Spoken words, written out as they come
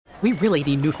We really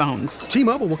need new phones.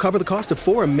 T-Mobile will cover the cost of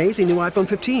 4 amazing new iPhone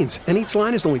 15s, and each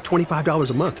line is only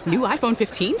 $25 a month. New iPhone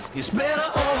 15s? It's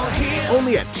better over here.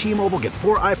 Only at T-Mobile, get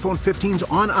 4 iPhone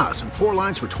 15s on us and 4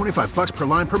 lines for $25 per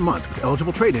line per month with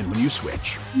eligible trade-in when you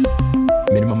switch.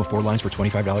 Minimum of 4 lines for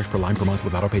 $25 per line per month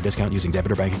with autopay discount using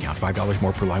debit or bank account. $5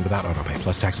 more per line without autopay,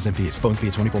 plus taxes and fees. Phone fee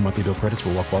at 24 monthly bill credits for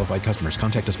well-qualified customers.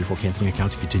 Contact us before canceling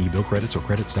account to continue bill credits or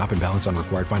credit stop and balance on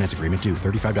required finance agreement due.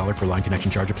 $35 per line connection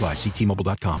charge applies. See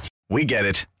T-Mobile.com. We get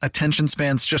it. Attention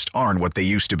spans just aren't what they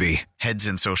used to be. Heads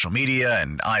in social media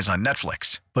and eyes on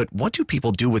Netflix. But what do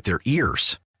people do with their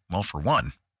ears? Well, for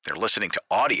one, they're listening to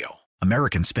audio.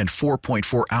 Americans spend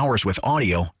 4.4 hours with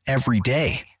audio every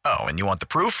day. Oh, and you want the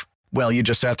proof? Well, you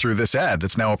just sat through this ad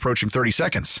that's now approaching 30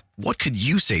 seconds. What could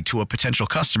you say to a potential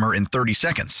customer in 30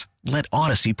 seconds? Let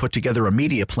Odyssey put together a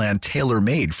media plan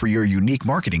tailor-made for your unique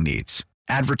marketing needs.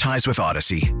 Advertise with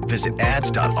Odyssey. Visit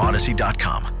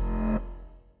ads.odyssey.com.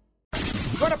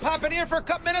 Going to pop in here for a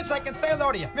couple minutes. I can say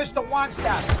hello to you, Mr.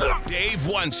 Wannstedt. Dave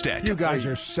Wannstedt. You guys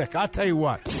are sick. I'll tell you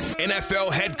what.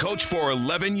 NFL head coach for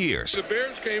 11 years. The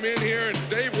Bears came in here, and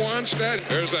Dave Wannstedt,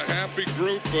 there's a happy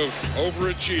group of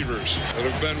overachievers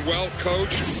that have been well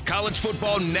coached. College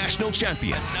football national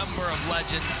champion. A number of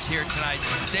legends here tonight.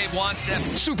 Dave Wannstedt.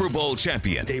 Super Bowl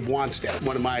champion. Dave Wannstedt,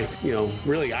 one of my,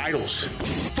 really idols.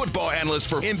 Football analyst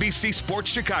for NBC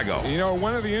Sports Chicago.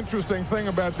 One of the interesting thing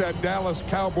about that Dallas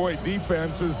Cowboy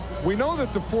defense is we know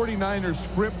that the 49ers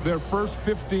script their first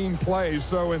 15 plays.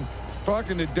 So in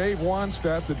talking to Dave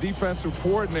Wannstedt, the defensive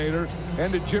coordinator,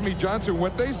 and to Jimmy Johnson,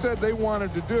 what they said they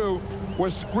wanted to do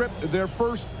was script their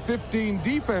first 15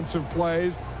 defensive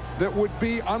plays that would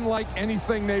be unlike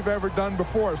anything they've ever done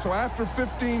before. So after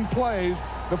 15 plays,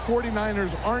 the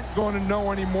 49ers aren't going to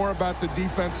know any more about the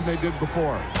defense than they did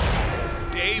before.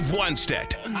 Dave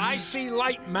Wannstedt. I see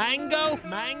light mango.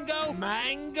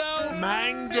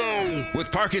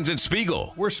 With Parkins and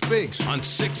Spiegel. We're Spiegs. On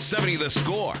 670 The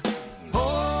Score.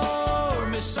 Pour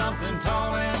me something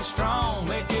tall and strong.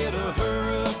 Make it a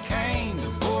hurricane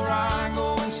before I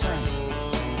go insane.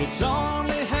 It's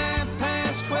only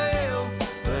 12:30,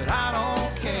 but I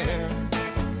don't care.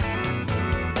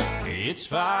 It's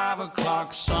 5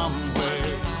 o'clock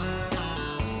somewhere.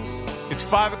 It's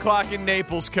 5 o'clock in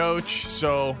Naples, Coach.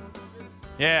 So,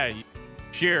 yeah,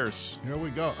 cheers. Here we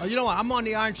go. You know what? I'm on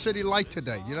the Orange City Light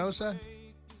today. You notice that?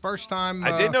 First time.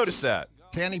 I did notice that.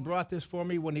 Tanny brought this for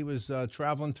me when he was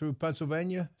traveling through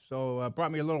Pennsylvania. So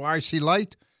brought me a little Orange City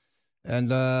Light.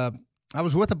 And I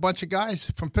was with a bunch of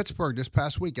guys from Pittsburgh this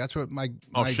past week. That's what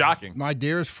shocking. My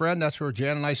dearest friend, that's where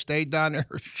Jan and I stayed down there.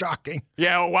 Shocking.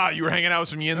 Yeah, oh, wow. You were hanging out with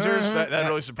some Yinzers? That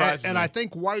really surprised me. And I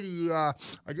think Whitey,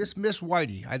 I just missed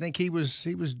Whitey. I think he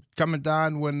was coming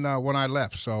down when I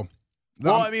left. So,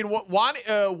 well, I mean,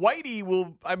 Whitey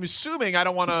will. I'm assuming I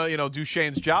don't want to do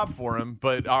Shane's job for him,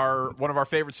 but one of our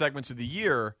favorite segments of the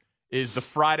year is the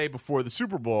Friday before the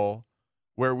Super Bowl,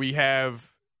 where we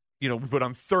have. We put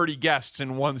on 30 guests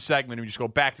in one segment, and we just go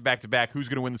back to back to back. Who's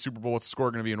going to win the Super Bowl? What's the score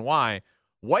going to be, and why?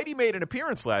 Whitey made an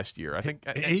appearance last year. I think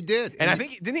he did, and I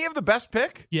think didn't he have the best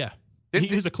pick? Yeah, I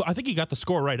think he got the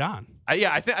score right on.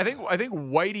 I think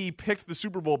Whitey picked the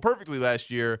Super Bowl perfectly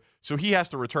last year, so he has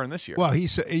to return this year. Well,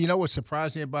 what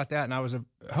surprised me about that, and I was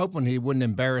hoping he wouldn't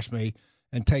embarrass me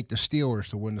and take the Steelers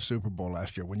to win the Super Bowl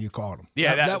last year when you called him.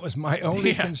 Yeah, that was my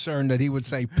only concern, that he would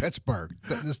say Pittsburgh.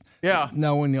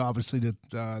 Knowing obviously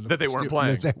that they weren't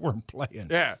playing. That they weren't playing.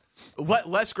 Yeah,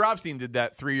 Les Grobstein did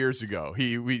that 3 years ago.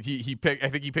 He picked. I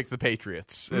think he picked the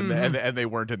Patriots, and they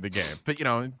weren't in the game. But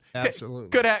absolutely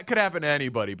could happen to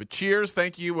anybody. But cheers,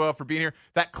 thank you for being here.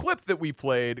 That clip that we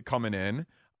played coming in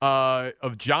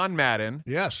of John Madden.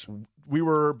 Yes. We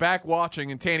were back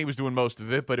watching, and Tanny was doing most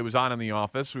of it, but it was on in the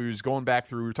office. We was going back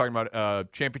through. We were talking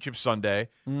about Championship Sunday.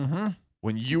 Mm-hmm.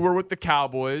 When you were with the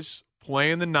Cowboys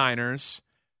playing the Niners,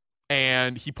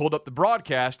 and he pulled up the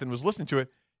broadcast and was listening to it.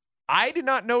 I did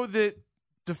not know that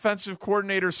defensive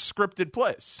coordinators scripted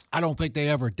plays. I don't think they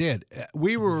ever did.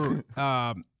 We were,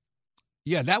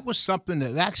 that was something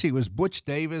that actually was Butch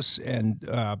Davis and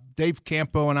Dave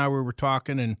Campo and I were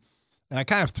talking, and I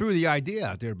kind of threw the idea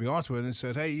out there, to be honest with you, and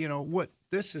said, hey,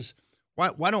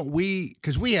 why don't we,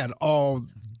 because we had how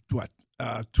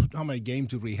many games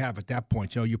did we have at that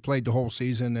point? You played the whole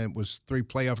season, and it was 3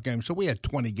 playoff games, so we had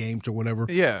 20 games or whatever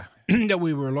that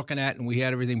we were looking at, and we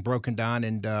had everything broken down.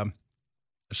 And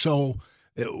so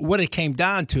what it came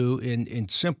down to in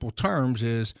simple terms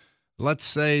is, let's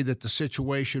say that the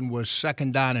situation was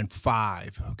 2nd down and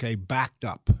 5, backed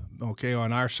up,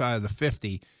 on our side of the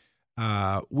 50.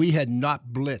 We had not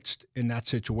blitzed in that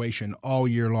situation all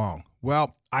year long.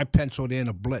 Well, I penciled in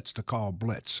a blitz to call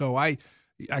blitz. So I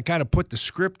I kind of put the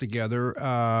script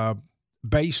together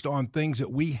based on things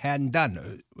that we hadn't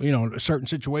done. In a certain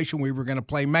situation, we were going to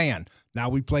play man. Now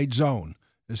we played zone.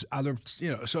 There's other,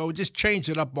 so we just changed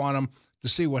it up on them to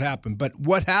see what happened. But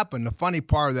what happened, the funny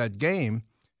part of that game,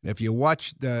 if you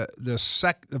watch the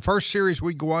first series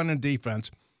we go on in defense,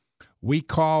 we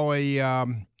call a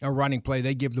running play.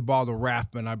 They give the ball to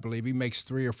Rathman, I believe. He makes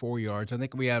 3 or 4 yards. I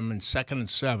think we had him in 2nd and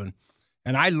 7.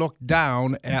 And I looked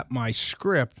down at my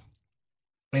script,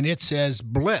 and it says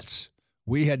blitz.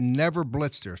 We had never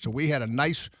blitzed there. So we had a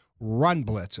nice run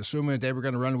blitz. Assuming that they were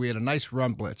going to run, we had a nice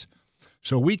run blitz.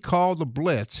 So we called the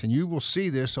blitz, and you will see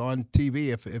this on TV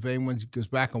if anyone goes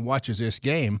back and watches this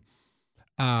game,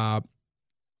 that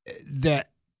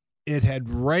it had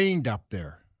rained up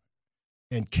there.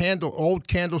 And old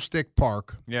Candlestick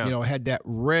Park, had that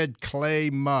red clay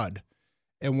mud.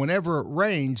 And whenever it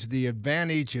rains, the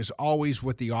advantage is always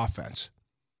with the offense.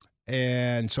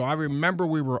 And so I remember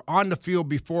we were on the field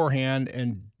beforehand,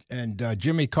 and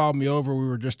Jimmy called me over. We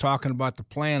were just talking about the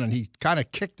plan, and he kind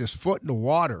of kicked his foot in the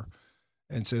water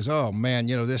and says, "Oh, man,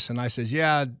 this." And I says,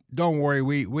 "Yeah, don't worry.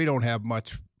 We don't have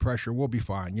much pressure. We'll be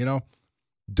fine,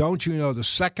 Don't you know the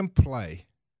second play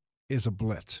is a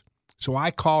blitz?" So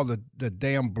I call the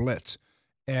damn blitz,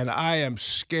 and I am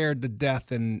scared to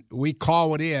death. And we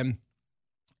call it in,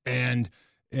 and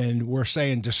we're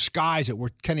saying disguise it. We're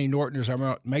Kenny Nortoners. I'm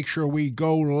going to make sure we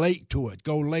go late to it.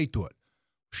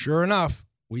 Sure enough,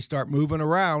 we start moving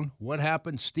around. What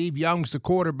happens? Steve Young's the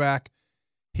quarterback.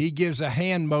 He gives a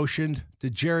hand motion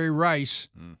to Jerry Rice.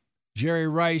 Jerry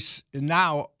Rice, and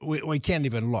now we can't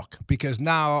even look because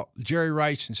now Jerry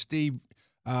Rice and Steve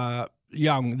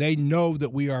Young, they know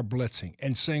that we are blitzing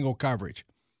and single coverage.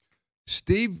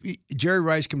 Jerry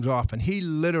Rice comes off, and he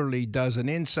literally does an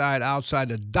inside-outside,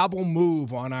 a double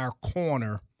move on our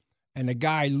corner, and the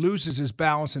guy loses his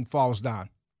balance and falls down.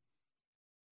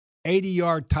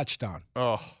 80-yard touchdown.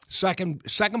 Oh. Second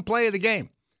play of the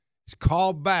game. It's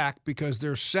called back because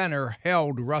their center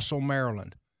held Russell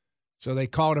Maryland. So they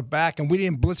called it back, and we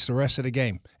didn't blitz the rest of the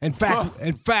game. In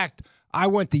fact, I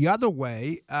went the other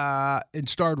way and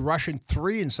started rushing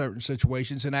 3 in certain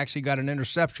situations and actually got an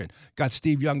interception. Got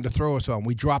Steve Young to throw us on.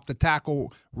 We dropped the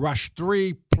tackle, rushed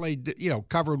 3, played,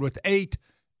 covered with 8,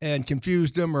 and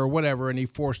confused him or whatever, and he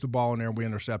forced the ball in there, and we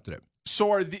intercepted it.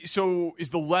 So is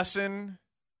the lesson,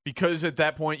 because at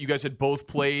that point you guys had both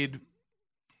played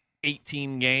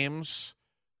 18 games,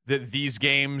 that these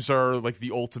games are like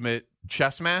the ultimate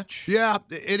chess match? Yeah,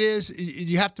 it is.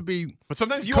 You have to be. But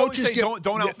sometimes you always say don't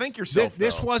outthink yourself.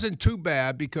 This wasn't too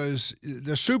bad because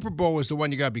the Super Bowl is the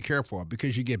one you got to be careful of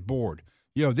because you get bored.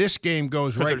 This game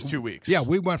goes right. There's 2 weeks. Yeah,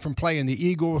 we went from playing the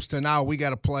Eagles to now we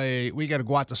got to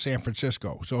go out to San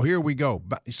Francisco. So here we go.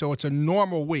 So it's a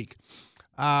normal week.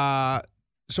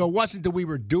 So it wasn't that we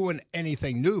were doing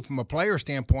anything new from a player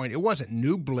standpoint. It wasn't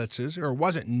new blitzes or it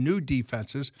wasn't new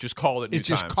defenses. Just call it new times. It's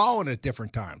just calling it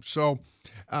different times. So,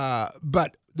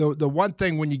 but the one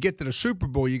thing when you get to the Super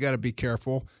Bowl, you got to be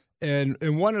careful. And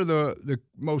one of the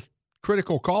most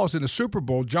critical calls in the Super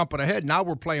Bowl, jumping ahead, now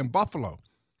we're playing Buffalo.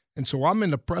 And so I'm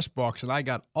in the press box, and I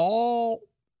got all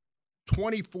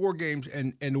 24 games.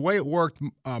 And the way it worked,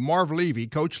 Marv Levy,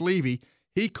 Coach Levy,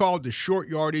 he called the short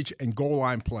yardage and goal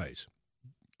line plays.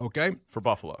 Okay? For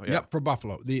Buffalo, yeah. Yep, for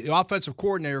Buffalo. The offensive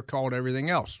coordinator called everything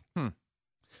else.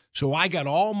 So I got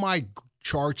all my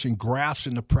charts and graphs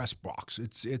in the press box.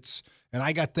 And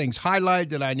I got things highlighted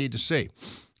that I need to see.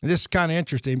 And this is kind of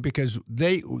interesting because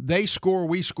they score,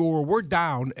 we score, we're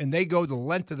down, and they go the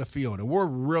length of the field. And we're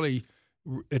really,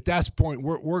 at that point,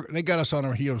 they got us on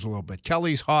our heels a little bit.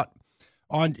 Kelly's hot,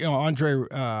 Andre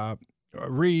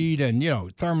Reed,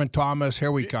 and, Thurman Thomas,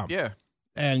 here we come. Yeah.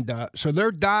 And so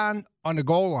they're down on the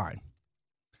goal line.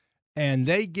 And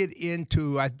they get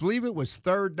into, I believe it was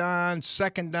 3rd down,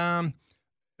 2nd down,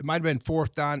 it might have been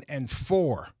 4th down, and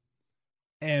 4.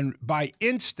 And by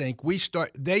instinct,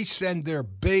 they send their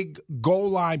big goal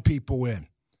line people in.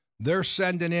 They're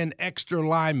sending in extra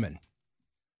linemen.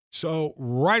 So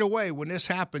right away, when this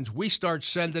happens, we start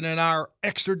sending in our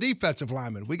extra defensive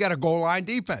linemen. We got a goal line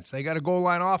defense. They got a goal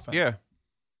line offense. Yeah.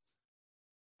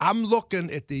 I'm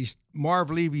looking at these Marv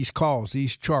Levy's calls,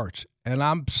 these charts, and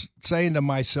I'm saying to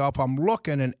myself, I'm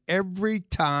looking, and every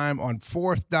time on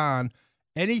 4th down,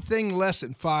 anything less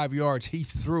than 5 yards, he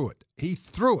threw it. He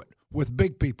threw it with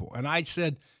big people. And I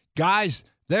said, guys,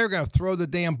 they're going to throw the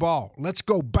damn ball. Let's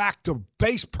go back to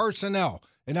base personnel.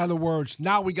 In other words,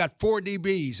 now we got 4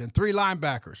 DBs and 3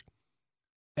 linebackers.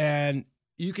 And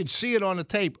you can see it on the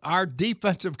tape. Our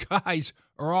defensive guys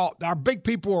our big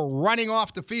people are running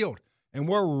off the field. And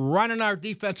we're running our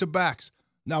defensive backs.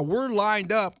 Now, we're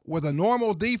lined up with a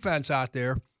normal defense out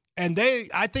there, And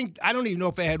I don't even know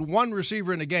if they had one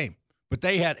receiver in the game, but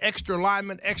they had extra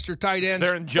linemen, extra tight ends.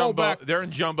 They're in jumbo. fullback. They're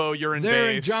in jumbo. You're in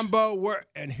They're base. in jumbo.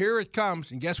 And here it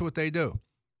comes. And guess what they do?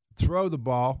 Throw the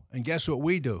ball. And guess what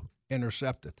we do?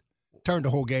 Intercept it. Turn the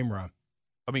whole game around.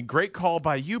 I mean, great call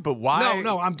by you, but why?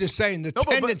 No, I'm just saying the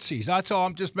tendencies. That's all.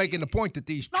 I'm just making the point that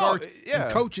these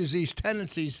and coaches, these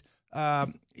tendencies, Why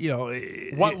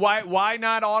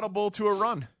not audible to a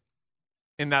run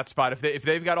in that spot if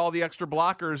they've got all the extra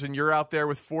blockers and you're out there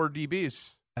with 4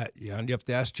 DBs? You have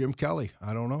to ask Jim Kelly.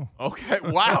 I don't know. Okay.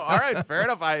 Wow. All right. Fair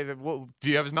enough. Do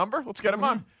you have his number? Let's get him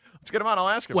on. I'll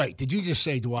ask him. Wait, did you just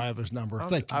say, do I have his number?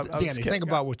 Danny, think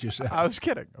about what you said. I was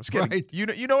kidding. Right?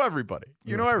 You know everybody.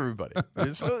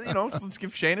 So, let's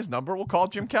give Shane his number. We'll call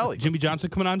Jim Kelly. Jimmy Johnson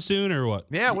coming on soon or what?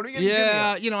 Yeah, what are we going to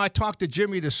do? Yeah, I talked to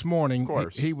Jimmy this morning. Of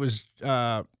course. He was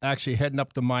actually heading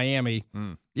up to Miami.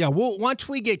 Yeah, once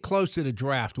we get close to the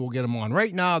draft, we'll get him on.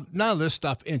 Right now, none of this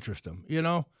stuff interests him,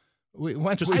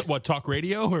 Talk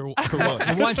radio or what?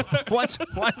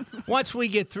 once we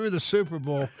get through the Super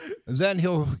Bowl, then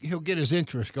he'll get his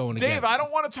interest going again. Dave, I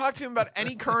don't want to talk to him about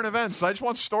any current events. I just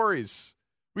want stories.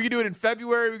 We could do it in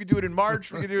February. We could do it in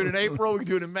March. We could do it in April. We could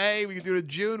do it in May. We could do it in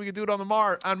June. We could do it on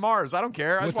Mars. I don't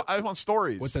care. I just want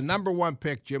stories. With the number 1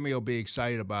 pick, Jimmy will be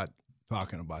excited about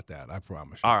talking about that. I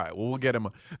promise you. All right. Well, we'll get him.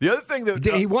 The other thing that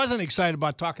he wasn't excited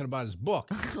about talking about his book.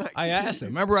 I asked him.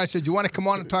 Remember, I said, "You want to come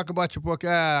on and talk about your book?"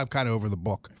 I'm kind of over the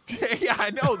book. Yeah,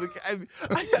 I know.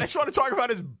 I just want to talk about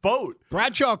his boat.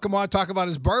 Bradshaw, come on, talk about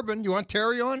his bourbon. You want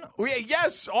Terry on?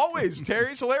 Yes, always.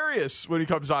 Terry's hilarious when he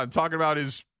comes on talking about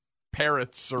his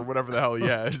parrots or whatever the hell he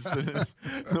has,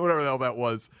 whatever the hell that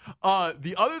was.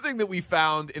 The other thing that we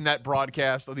found in that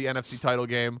broadcast of the NFC title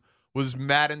game was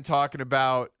Madden talking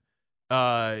about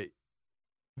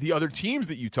the other teams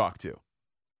that you talked to.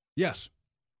 Yes.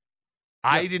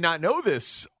 I did not know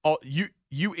this.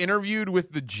 You interviewed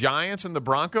with the Giants and the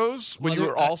Broncos when you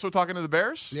were also talking to the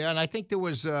Bears? Yeah, and I think there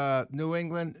was New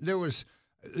England.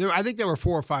 I think there were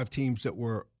 4 or 5 teams that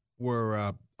were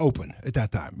open at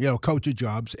that time, coaching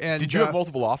jobs. And did you have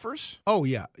multiple offers? Oh,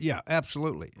 yeah,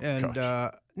 absolutely. And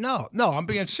no, I'm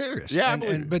being serious. Yeah,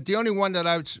 but the only one that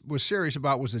I was serious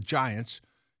about was the Giants.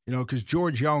 Because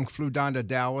George Young flew down to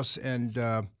Dallas, and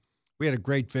we had a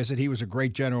great visit. He was a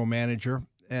great general manager,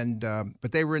 and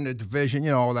but they were in the division,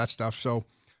 all that stuff. So,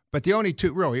 but the only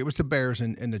two, really, it was the Bears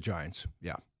and the Giants.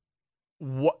 Yeah.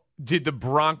 What did the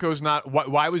Broncos not?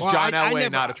 Why was John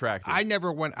Elway not attractive? I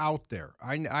never went out there.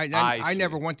 I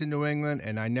never went to New England,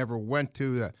 and I never went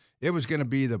to. It was going to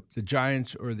be the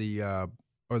Giants or the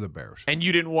Bears. And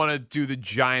you didn't want to do the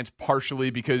Giants partially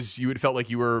because you had felt like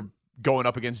you were going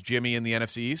up against Jimmy in the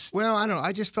NFC East? Well, I don't know.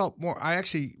 I just felt more. I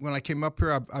actually, when I came up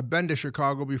here, I've been to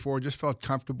Chicago before. Just felt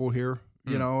comfortable here.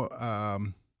 Yeah.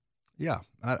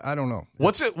 I don't know.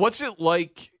 What's it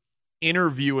like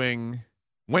interviewing?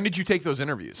 When did you take those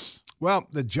interviews? Well,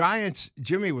 the Giants.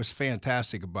 Jimmy was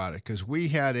fantastic about it because we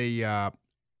had I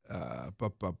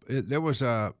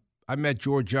met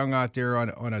George Young out there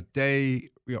on a day,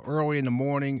 early in the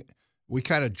morning. We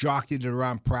kind of jockeyed it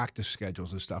around practice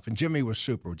schedules and stuff. And Jimmy was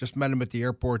super. Just met him at the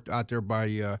airport out there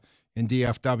in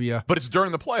DFW. But it's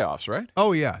during the playoffs, right?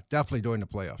 Oh, yeah, definitely during the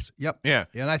playoffs. Yep. Yeah.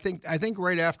 And I think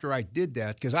right after I did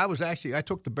that, because I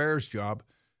took the Bears job,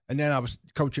 and then I was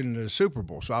coaching in the Super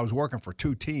Bowl. So I was working for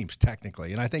 2 teams,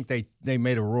 technically. And I think they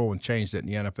made a rule and changed it in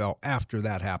the NFL after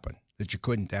that happened, that you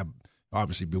couldn't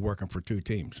obviously be working for 2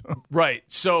 teams. Right.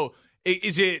 So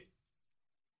is it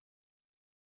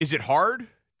hard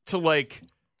to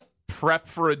prep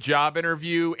for a job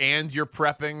interview and you're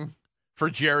prepping for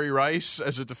Jerry Rice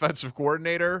as a defensive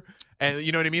coordinator? And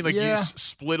you know what I mean? You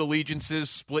split allegiances,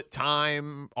 split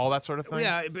time, all that sort of thing?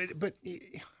 Yeah, but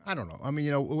I don't know. I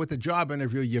mean, with the job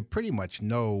interview, you pretty much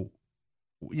know.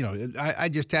 I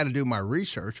just had to do my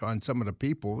research on some of the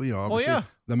people. Obviously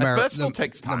but that still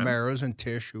takes time. The Maras and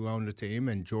Tisch, who owned the team,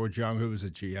 and George Young, who was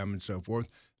the GM and so forth.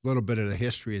 A little bit of the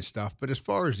history and stuff. But as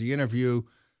far as the interview,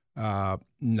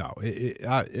 no,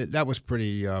 that was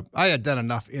pretty. I had done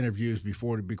enough interviews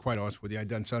before, to be quite honest with you. I'd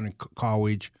done some in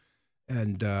college,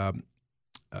 and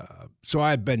so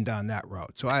I had been down that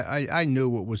route. So I knew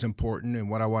what was important and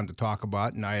what I wanted to talk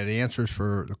about, and I had answers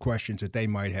for the questions that they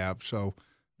might have. So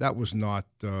that was not.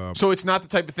 So it's not the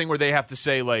type of thing where they have to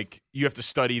say, you have to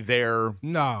study their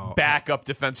backup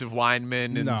defensive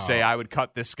lineman and say, I would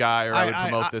cut this guy or I would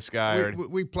promote this guy.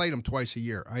 We played them twice a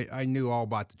year. I knew all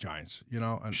about the Giants,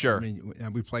 And, sure. I mean,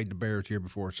 and we played the Bears here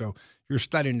before. So you're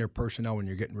studying their personnel when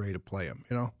you're getting ready to play them,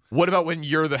 What about when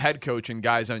you're the head coach and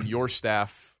guys on your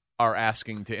staff are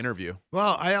asking to interview?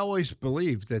 Well, I always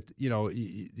believed that,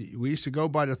 we used to go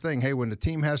by the thing, hey, when the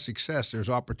team has success, there's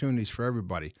opportunities for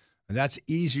everybody. And that's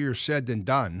easier said than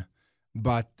done.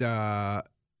 But, when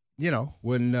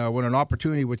an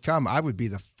opportunity would come, I would be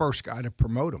the first guy to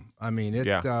promote him. I mean, when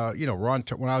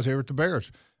I was there with the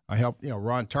Bears, I helped,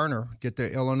 Ron Turner get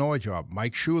the Illinois job,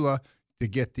 Mike Shula to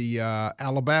get the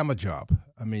Alabama job,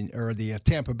 or the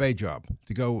Tampa Bay job,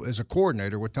 to go as a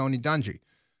coordinator with Tony Dungy.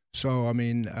 So,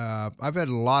 I've had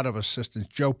a lot of assistants.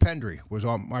 Joe Pendry was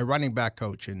on my running back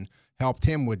coach and helped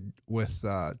him with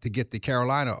to get the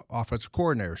Carolina offensive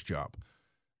coordinator's job.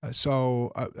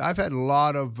 So I've had a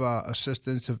lot of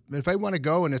assistants. If they want to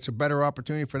go and it's a better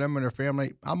opportunity for them and their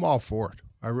family, I'm all for it.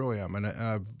 I really am, and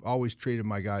I've always treated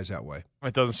my guys that way.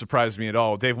 It doesn't surprise me at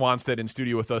all. Dave Wanstead in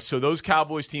studio with us. So those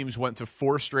Cowboys teams went to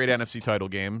 4 straight NFC title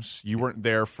games. You weren't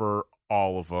there for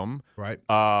all of them. Right.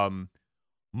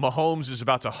 Mahomes is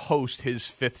about to host his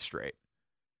 5th straight.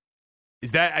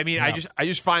 Is that? Yeah. I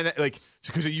just find that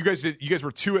because you guys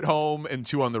were 2 at home and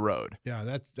 2 on the road. Yeah,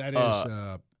 that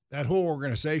is that whole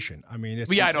organization. I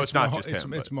know it's not just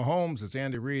him. It's Mahomes, it's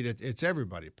Andy Reid, it's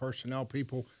everybody, personnel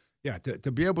people. Yeah,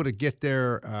 to be able to get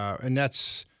there, and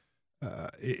that's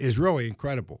is really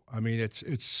incredible.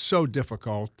 It's so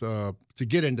difficult to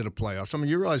get into the playoffs.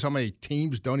 You realize how many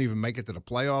teams don't even make it to the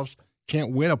playoffs,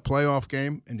 can't win a playoff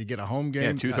game, and to get a home game.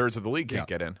 Yeah, 2/3 of the league can't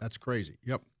get in. That's crazy.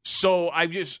 Yep. So I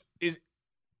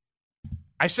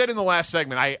said in the last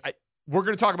segment, we're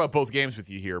going to talk about both games with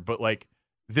you here, but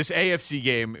this AFC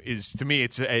game is, to me,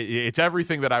 it's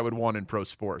everything that I would want in pro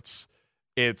sports.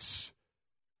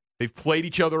 They've played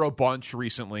each other a bunch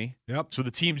recently. Yep. So the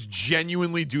teams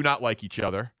genuinely do not like each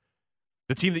other.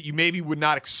 The team that you maybe would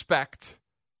not expect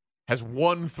has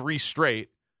won 3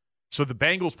 straight. So the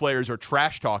Bengals players are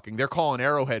trash talking. They're calling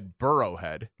Arrowhead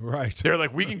Burrowhead. Right. They're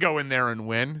like, we can go in there and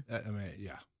win.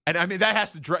 Yeah. And that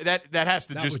has to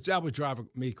that would drive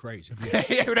me crazy. Yeah.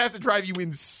 It would have to drive you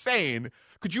insane.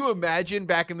 Could you imagine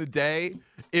back in the day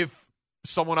if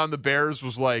someone on the Bears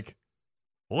was like,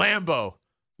 Lambeau?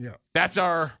 Yeah, that's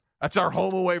our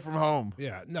home away from home.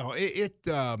 Yeah, no,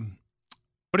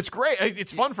 but it's great.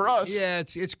 It's fun for us. Yeah,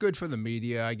 it's good for the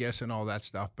media, I guess, and all that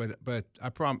stuff. But I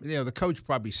promise, the coach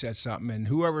probably said something,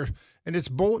 and it's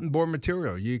bulletin board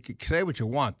material. You can say what you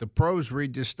want. The pros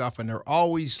read this stuff, and they're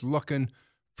always looking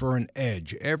for an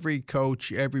edge. Every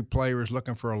coach, every player is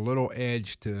looking for a little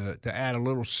edge to add a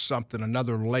little something,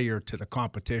 another layer to the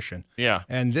competition. Yeah.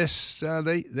 And this,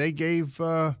 they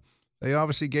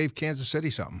obviously gave Kansas City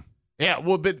something. Yeah,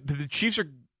 well, but the Chiefs are,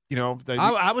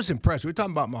 I was impressed. We're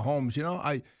talking about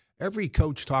Mahomes. Every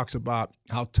coach talks about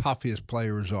how tough his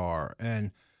players are,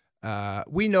 and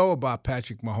we know about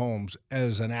Patrick Mahomes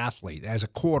as an athlete, as a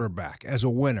quarterback, as a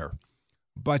winner.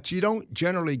 But you don't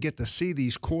generally get to see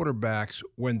these quarterbacks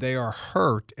when they are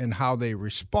hurt and how they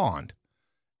respond.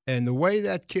 And the way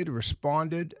that kid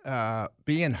responded,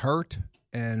 being hurt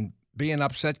and being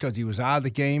upset because he was out of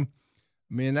the game,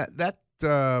 that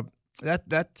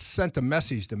sent a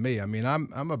message to me.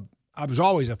 I was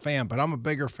always a fan, but I'm a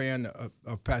bigger fan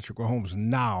of Patrick Mahomes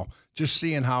now, just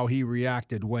seeing how he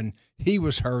reacted when he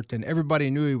was hurt and everybody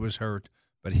knew he was hurt,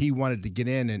 but he wanted to get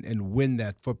in and win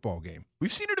that football game.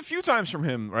 We've seen it a few times from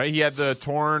him, right? He had the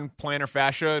torn plantar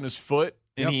fascia in his foot,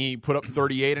 and he put up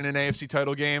 38 in an AFC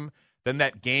title game. Then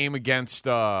that game against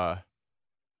San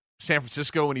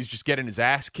Francisco when he's just getting his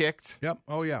ass kicked. Yep.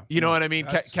 Oh, yeah. You know what I mean?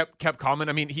 Kept coming.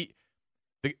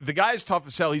 The guy's tough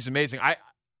as hell. He's amazing.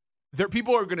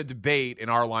 People are going to debate in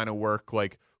our line of work,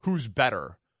 who's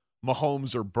better,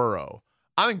 Mahomes or Burrow.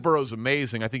 I think Burrow's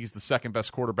amazing. I think he's the second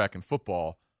best quarterback in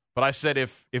football. But I said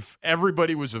if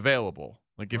everybody was available,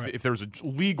 if there was a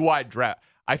league-wide draft,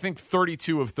 I think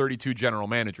 32 of 32 general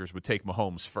managers would take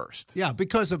Mahomes first. Yeah,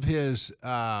 because of his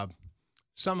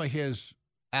some of his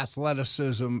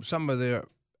athleticism, some of the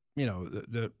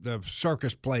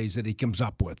circus plays that he comes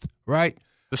up with, right?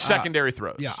 The secondary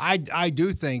throws. Yeah, I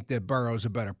do think that Burrow's a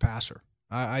better passer.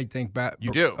 I think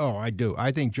you do. Oh, I do.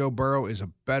 I think Joe Burrow is a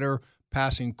better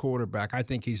passing quarterback. I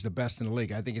think he's the best in the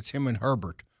league. I think it's him and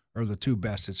Herbert are the 2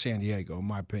 best at San Diego, in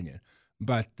my opinion.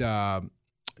 But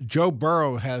Joe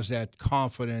Burrow has that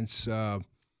confidence, and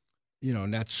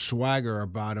that swagger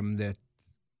about him that,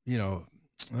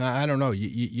 I don't know.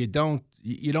 You don't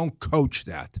coach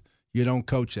that. You don't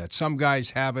coach that. Some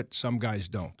guys have it. Some guys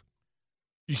don't.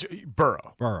 You say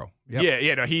Burrow. Yep.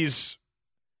 Yeah. No, he's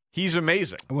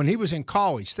amazing. When he was in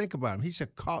college, think about him. He's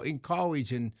in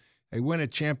college and they win a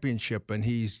championship, and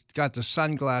he's got the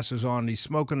sunglasses on. And he's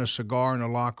smoking a cigar in the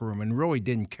locker room, and really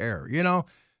didn't care.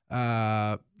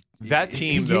 That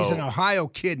team. He's an Ohio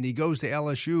kid, and he goes to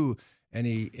LSU, and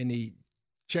he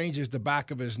changes the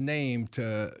back of his name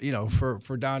to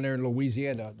for down there in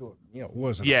Louisiana.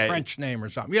 Was it a French name or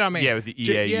something? You know what I mean? Yeah, with the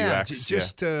EAU accent.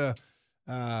 Just to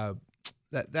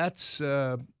That's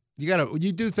you got to when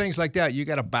you do things like that, you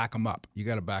got to back them up. You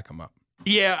got to back them up.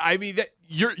 Yeah, I mean,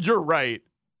 you're right.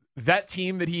 That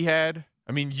team that he had,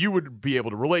 I mean, you would be able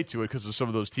to relate to it because of some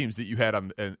of those teams that you had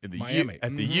in the Miami.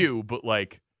 at the U. But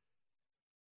like,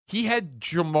 he had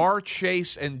Jamar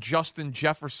Chase and Justin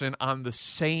Jefferson on the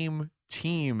same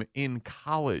team in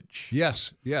college.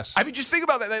 Yes. I mean, just think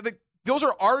about that. Like, those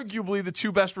are arguably the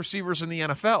two best receivers in the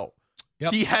NFL.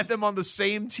 Yep. He had them on the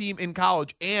same team in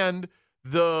college, and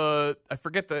I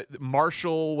forget the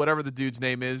Marshall, whatever the dude's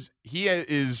name is. He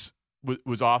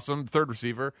was awesome, third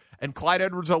receiver, and Clyde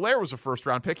Edwards-Helaire was a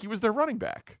first-round pick. He was their running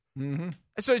back. Mm-hmm.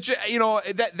 So it's,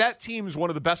 that team is one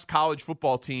of the best college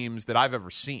football teams that I've ever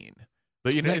seen.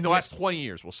 But, in the last 20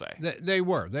 years, we'll say they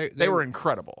were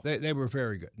incredible. They were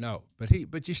very good. No,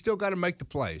 but you still got to make the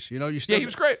plays. He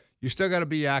was great. You still got to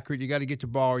be accurate. You got to get the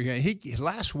ball.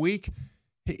 Last week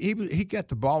he got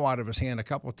the ball out of his hand a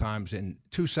couple of times in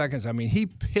 2 seconds. I mean, he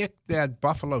picked that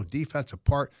Buffalo defense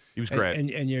apart. He was great,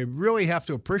 and you really have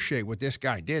to appreciate what this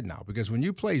guy did now, because when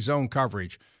you play zone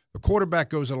coverage, the quarterback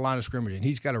goes to the line of scrimmage, and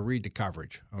he's got to read the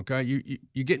coverage. Okay,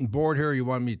 you getting bored here? Or you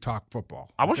want me to talk football?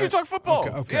 I want you to talk football.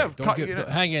 Okay.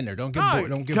 Yeah, hang in there. Don't get bored.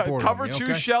 Don't get bored. Cover me, two,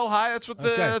 okay? shell high. That's what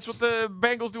the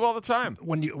Bengals do all the time.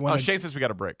 Shane says we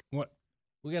got a break. What?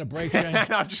 We got a break, Shane?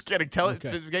 No, I'm just kidding.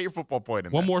 Get your football point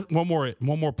in. One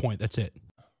more point. That's it.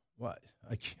 What?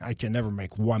 I can never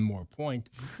make one more point.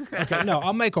 Okay, no,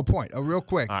 I'll make a point. Real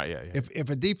quick. All right, yeah. If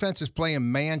a defense is playing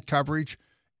man coverage,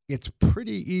 it's a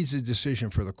pretty easy decision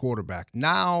for the quarterback.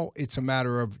 Now it's a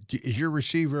matter of, is your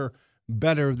receiver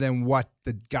better than what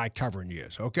the guy covering you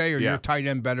is, okay? Or your tight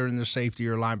end better than the safety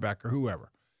or linebacker, whoever.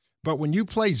 But when you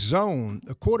play zone,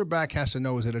 the quarterback has to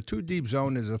know, is it a 2-deep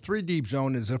zone, is it a 3-deep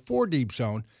zone, is it a 4-deep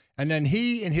zone? And then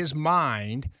he, in his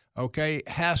mind, okay,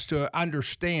 has to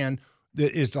understand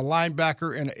that is the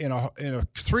linebacker in a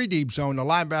 3-deep zone, the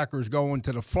linebacker is going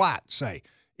to the flat, say.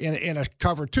 In a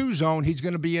cover 2 zone, he's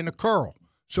going to be in the curl.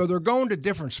 So they're going to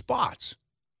different spots.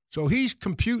 So he's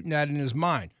computing that in his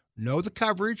mind. Know the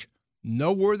coverage,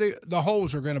 know where the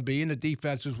holes are going to be in the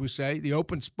defense, as we say, the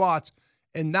open spots.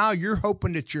 And now you're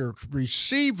hoping that your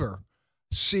receiver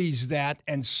sees that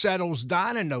and settles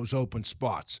down in those open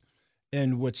spots.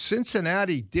 And what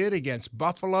Cincinnati did against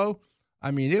Buffalo,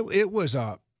 I mean, it was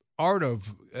a art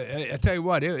of, I tell you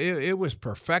what, it was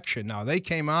perfection. Now, they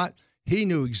came out, he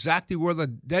knew exactly where the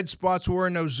dead spots were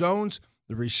in those zones.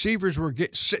 The receivers were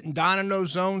sitting down in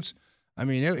those zones. I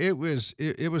mean, it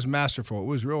was masterful. It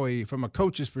was really, from a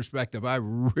coach's perspective, I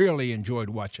really enjoyed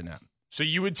watching that. So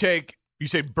you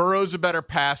say Burrow's a better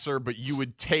passer, but you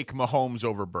would take Mahomes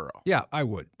over Burrow? Yeah, I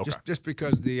would. Okay. Just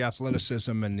because of the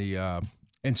athleticism and the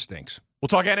instincts. We'll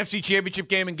talk NFC Championship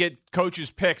game and get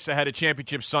coaches' picks ahead of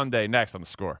Championship Sunday next on The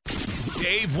Score.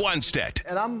 Dave Wannstedt.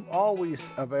 And I'm always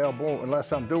available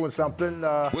unless I'm doing something.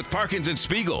 With Parkins and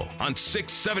Spiegel on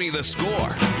 670 The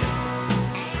Score.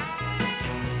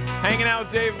 Hanging out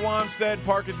with Dave Wannstedt,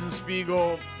 Parkins and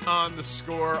Spiegel on The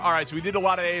Score. All right, so we did a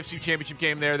lot of AFC Championship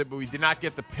game there, but we did not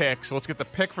get the pick. So let's get the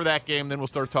pick for that game, then we'll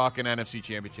start talking NFC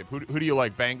Championship. Who do you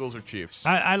like, Bengals or Chiefs?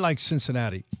 I like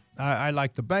Cincinnati. I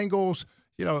like the Bengals.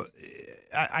 You know,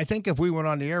 I think if we went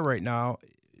on the air right now,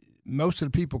 most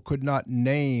of the people could not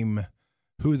name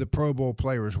who the Pro Bowl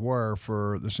players were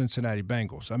for the Cincinnati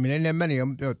Bengals. I mean, and there are many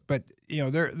of them, but you know,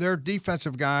 their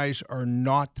defensive guys are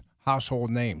not household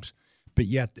names. But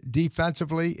yet,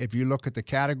 defensively, if you look at the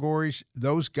categories,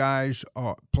 those guys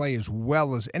play as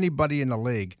well as anybody in the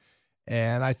league.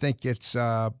 And I think it's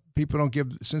people don't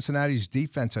give Cincinnati's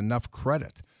defense enough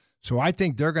credit. So I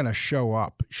think they're going to show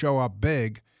up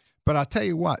big. But I'll tell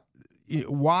you what,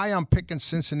 why I'm picking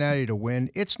Cincinnati to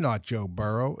win, it's not Joe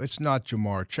Burrow. It's not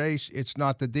Jamar Chase. It's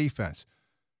not the defense.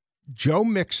 Joe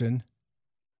Mixon,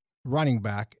 running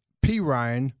back, P.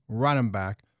 Ryan, running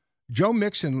back. Joe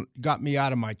Mixon got me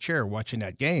out of my chair watching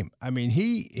that game. I mean,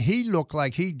 he looked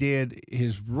like he did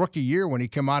his rookie year when he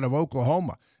came out of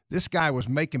Oklahoma. This guy was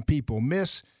making people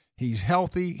miss. He's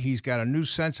healthy. He's got a new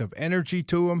sense of energy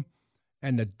to him.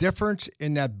 And the difference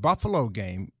in that Buffalo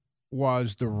game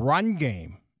was the run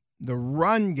game. The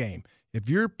run game. If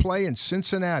you're playing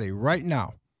Cincinnati right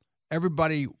now,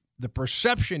 everybody, the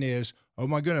perception is, oh,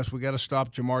 my goodness, we got to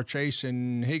stop Jamar Chase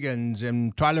and Higgins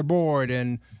and Tyler Boyd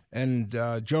and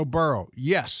Joe Burrow.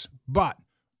 Yes, but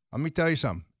let me tell you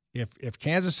something. If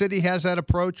Kansas City has that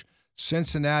approach,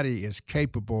 Cincinnati is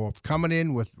capable of coming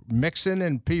in with Mixon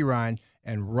and Pirine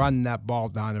and run that ball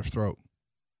down their throat.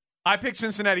 I picked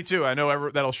Cincinnati, too. I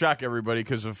know that'll shock everybody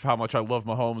because of how much I love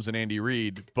Mahomes and Andy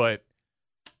Reid, but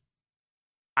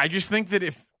I just think that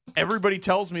if everybody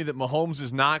tells me that Mahomes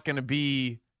is not going to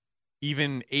be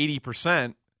even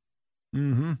 80%,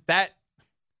 Mm-hmm. That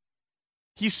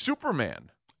he's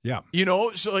Superman. Yeah.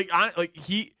 So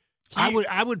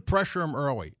I would pressure him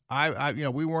early.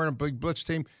 We weren't a big blitz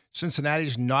team.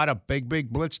 Cincinnati's not a big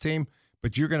blitz team,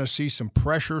 but you're going to see some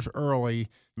pressures early.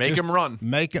 Make him run.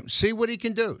 Make him see what he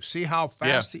can do. See how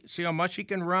fast, see how much he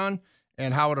can run,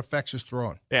 and how it affects his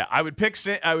throwing. Yeah, I would pick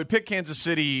Kansas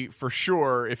City for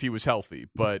sure if he was healthy,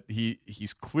 but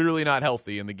he's clearly not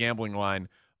healthy, and the gambling line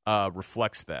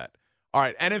reflects that. All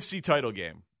right, NFC title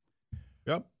game.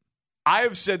 Yep. I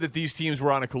have said that these teams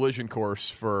were on a collision course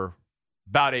for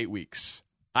about 8 weeks.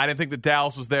 I didn't think that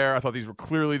Dallas was there. I thought these were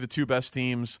clearly the two best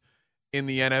teams in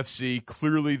the NFC,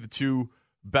 clearly the two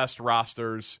best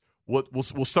rosters.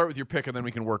 We'll start with your pick, and then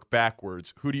we can work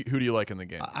backwards. Who do you like in the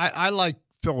game? I like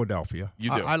Philadelphia.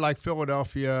 You do? I like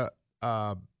Philadelphia.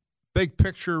 Big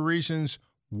picture reasons.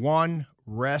 One,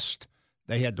 rest.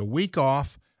 They had the week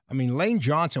off. I mean, Lane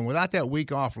Johnson, without that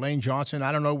week off, I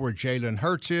don't know where Jalen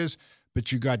Hurts is,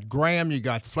 but you got Graham, you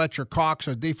got Fletcher Cox,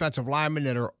 a defensive lineman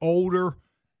that are older.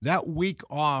 That week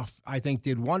off, I think,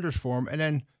 did wonders for him. And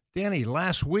then, Danny,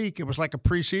 last week, it was like a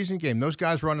preseason game. Those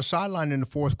guys were on the sideline in the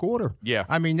fourth quarter. Yeah.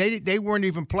 I mean, they weren't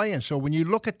even playing. So when you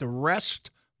look at the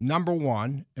rest, number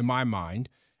one, in my mind,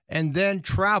 and then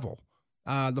travel.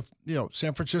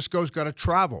 San Francisco's got to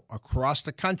travel across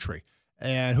the country.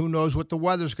 And who knows what the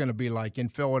weather's going to be like in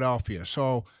Philadelphia.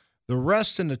 So the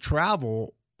rest and the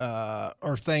travel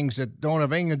are things that don't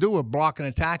have anything to do with block and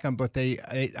attacking, but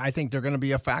I think they're going to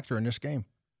be a factor in this game.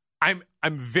 I'm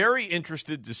very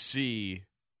interested to see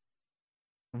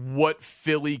what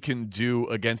Philly can do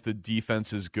against the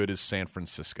defense as good as San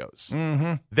Francisco's.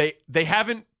 Mm-hmm. They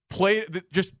haven't played,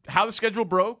 just how the schedule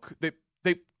broke.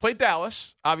 They played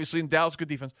Dallas, obviously, and Dallas good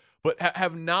defense, but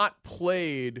have not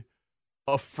played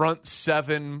a front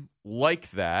seven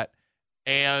like that.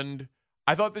 And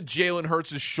I thought that Jalen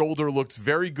Hurts' shoulder looked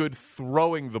very good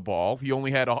throwing the ball. He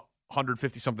only had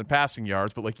 150-something passing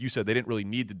yards, but like you said, they didn't really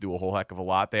need to do a whole heck of a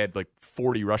lot. They had like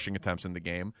 40 rushing attempts in the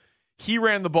game. He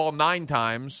ran the ball 9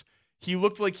 times. He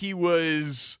looked like he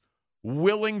was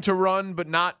willing to run, but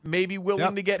not maybe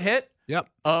willing to get hit. Yep.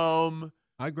 I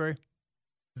agree.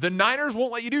 The Niners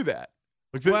won't let you do that.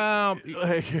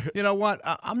 You know what?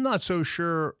 I'm not so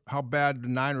sure how bad the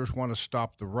Niners want to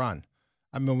stop the run.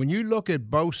 I mean, when you look at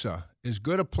Bosa, as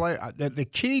good a player, the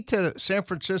key to San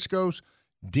Francisco's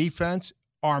defense,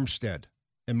 Armstead,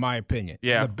 in my opinion.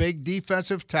 Yeah. The big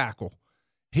defensive tackle.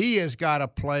 He has got to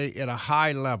play at a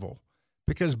high level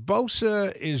because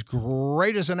Bosa, is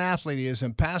great as an athlete he is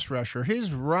in pass rusher,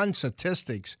 his run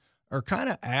statistics are kind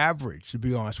of average, to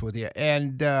be honest with you.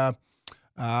 And,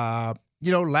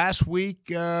 last week,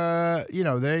 they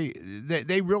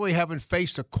really haven't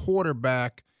faced a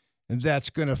quarterback that's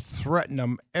going to threaten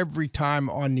them every time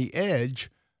on the edge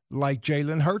like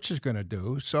Jalen Hurts is going to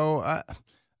do. So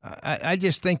I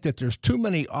just think that there's too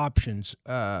many options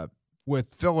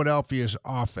with Philadelphia's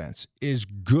offense. As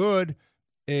good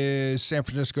as San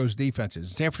Francisco's defense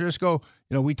is. San Francisco,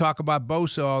 we talk about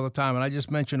Bosa all the time, and I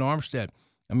just mentioned Armstead.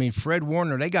 I mean, Fred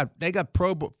Warner, they got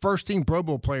first-team Pro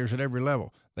Bowl players at every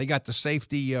level. They got the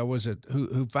safety, was it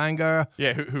Hufanga?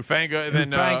 Yeah, Hufanga. And then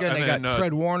they got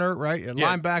Fred Warner, right,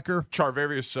 linebacker.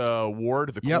 Charvarius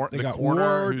Ward, the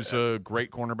corner, Ward, who's a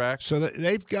great cornerback. So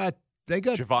they've got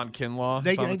Javon Kinlaw.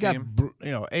 They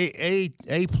got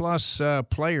A-plus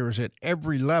players at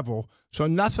every level, so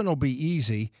nothing will be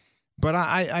easy. But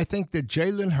I think that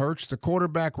Jalen Hurts, the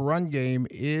quarterback run game,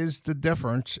 is the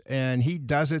difference, and he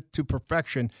does it to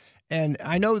perfection. And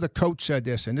I know the coach said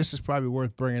this, and this is probably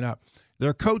worth bringing up.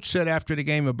 Their coach said after the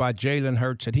game about Jalen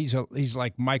Hurts that he's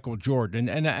like Michael Jordan.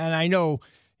 And I know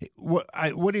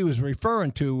what he was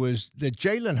referring to was that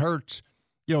Jalen Hurts,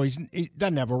 he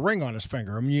doesn't have a ring on his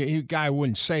finger. I mean, a guy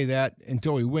wouldn't say that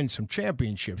until he wins some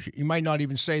championships. You might not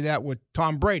even say that with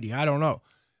Tom Brady. I don't know.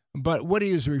 But what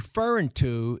he was referring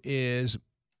to is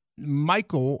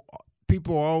Michael,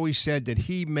 people always said that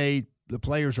he made the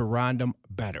players around him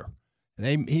better.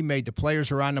 He made the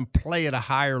players around him play at a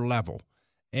higher level.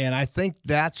 And I think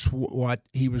that's what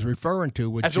he was referring to.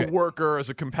 With as a worker, as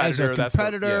a competitor.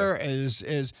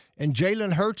 And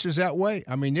Jalen Hurts is that way.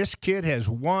 I mean, this kid has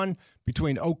won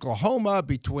between Oklahoma,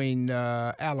 between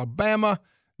Alabama.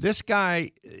 This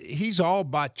guy, he's all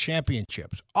about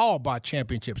championships,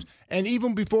 And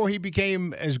even before he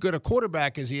became as good a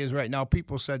quarterback as he is right now,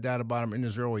 people said that about him in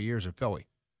his early years at Philly.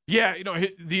 Yeah,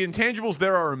 the intangibles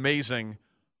there are amazing.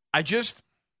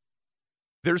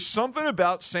 There's something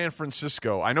about San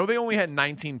Francisco. I know they only had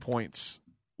 19 points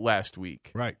last week.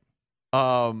 Right.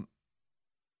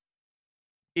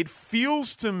 It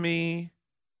feels to me,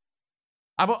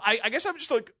 I guess I'm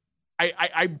just like,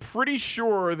 I'm pretty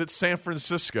sure that San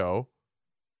Francisco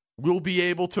will be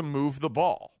able to move the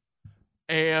ball.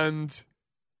 And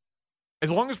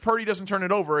as long as Purdy doesn't turn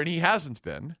it over, and he hasn't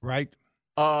been, right?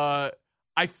 I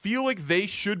feel like they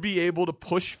should be able to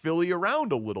push Philly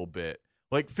around a little bit.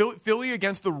 Like Philly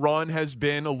against the run has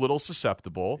been a little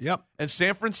susceptible. Yep. And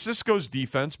San Francisco's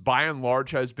defense, by and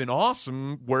large, has been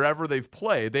awesome wherever they've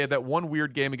played. They had that one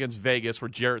weird game against Vegas where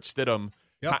Jarrett Stidham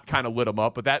kind of lit them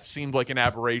up, but that seemed like an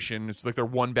aberration. It's like their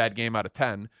one bad game out of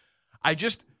 10. I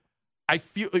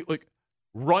feel like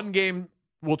run game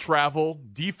will travel,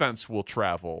 defense will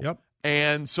travel. Yep.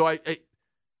 And so I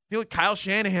feel like Kyle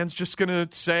Shanahan's just going to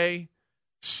say,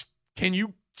 can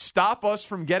you stop us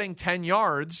from getting 10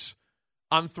 yards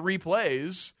on 3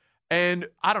 plays? And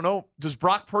I don't know, does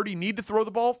Brock Purdy need to throw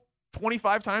the ball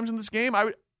 25 times in this game?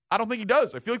 I don't think he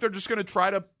does. I feel like they're just going to try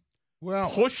to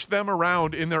push them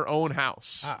around in their own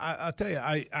house. I'll tell you,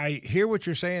 I hear what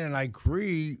you're saying, and I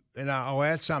agree, and I'll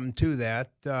add something to that.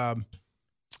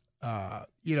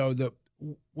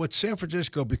 What San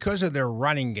Francisco, because of their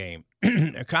running game,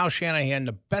 Kyle Shanahan,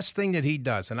 the best thing that he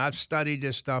does, and I've studied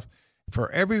this stuff,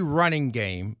 for every running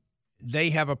game,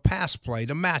 they have a pass play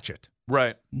to match it.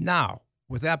 Right. Now,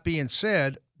 with that being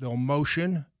said, they'll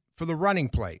motion for the running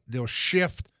play. They'll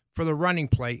shift for the running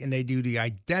play, and they do the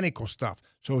identical stuff.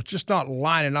 So it's just not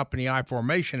lining up in the I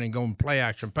formation and going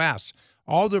play-action pass.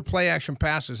 All their play-action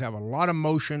passes have a lot of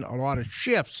motion, a lot of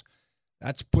shifts.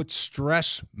 That's put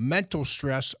stress, mental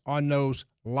stress, on those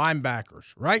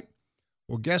linebackers, right?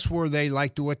 Well, guess where they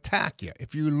like to attack you?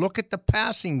 If you look at the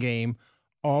passing game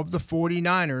of the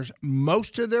 49ers,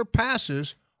 most of their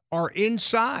passes are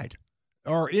inside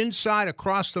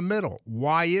across the middle.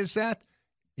 Why is that?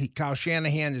 Kyle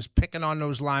Shanahan is picking on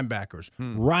those linebackers.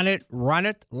 Run it.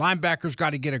 Linebackers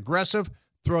got to get aggressive,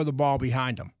 throw the ball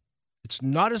behind them. It's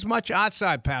not as much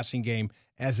outside passing game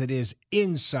as it is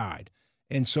inside.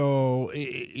 And so,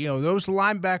 those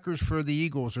linebackers for the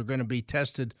Eagles are going to be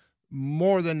tested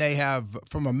more than they have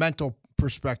from a mental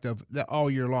perspective all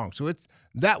year long. So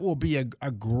that will be a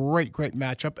great, great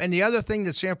matchup. And the other thing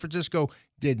that San Francisco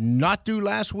did not do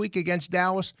last week against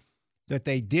Dallas, that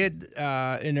they did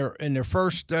in their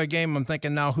first game, I'm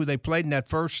thinking now who they played in that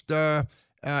first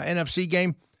NFC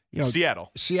game.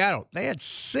 Seattle. They had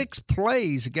 6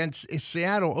 plays against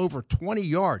Seattle over 20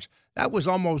 yards. That was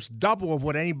almost double of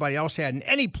what anybody else had in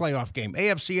any playoff game,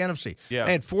 AFC, NFC. Yeah.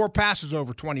 They had 4 passes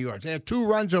over 20 yards. They had 2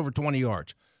 runs over 20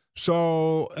 yards.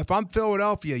 So if I'm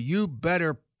Philadelphia, you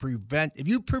better if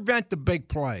you prevent the big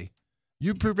play,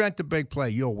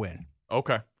 you'll win.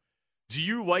 Okay. Do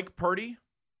you like Purdy?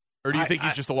 Or do you think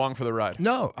he's just along for the ride?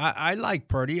 No, I like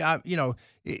Purdy.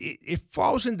 It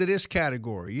falls into this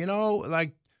category.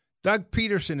 Like Doug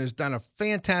Peterson has done a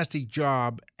fantastic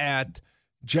job at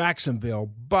Jacksonville,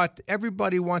 but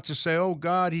everybody wants to say, oh,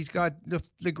 God, he's got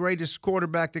the greatest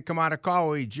quarterback to come out of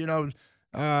college,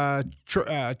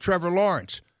 Trevor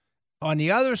Lawrence. On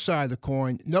the other side of the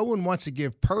coin, no one wants to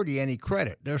give Purdy any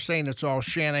credit. They're saying it's all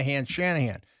Shanahan.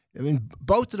 I mean,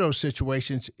 both of those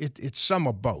situations, it's some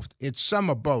of both.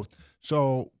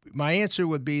 So my answer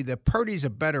would be that Purdy's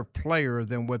a better player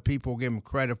than what people give him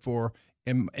credit for,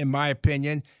 in my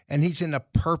opinion, and he's in a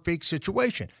perfect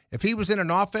situation. If he was in an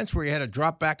offense where he had to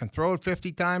drop back and throw it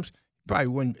 50 times,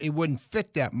 it wouldn't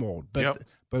fit that mold. But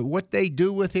what they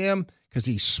do with him, because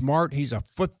he's smart, he's a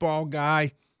football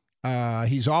guy,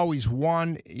 he's always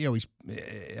won.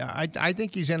 I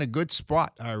think he's in a good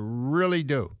spot. I really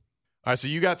do. All right, so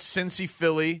you got Cincy,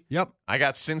 Philly. Yep. I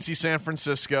got Cincy, San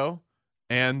Francisco,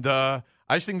 and I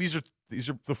just think these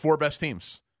are the 4 best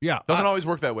teams. Yeah, doesn't always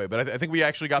work that way, but I think we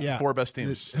actually got the 4 best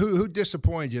teams. Who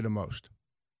disappointed you the most?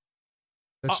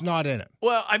 That's not in it.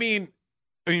 Well, I mean,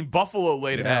 Buffalo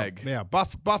laid an egg. Yeah,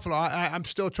 Buffalo. I'm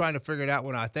still trying to figure that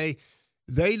one out. They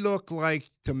look like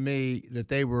to me that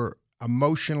they were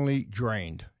emotionally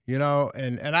drained.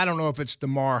 And I don't know if it's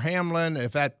DeMar Hamlin,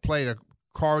 if that played a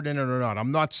card in it or not.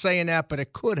 I'm not saying that, but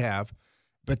it could have.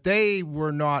 But they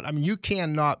were not. I mean, you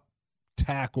cannot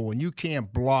tackle and you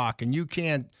can't block and you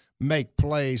can't make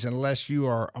plays unless you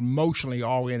are emotionally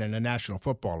all in the National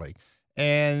Football League.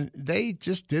 And they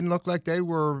just didn't look like they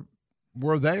were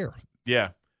there.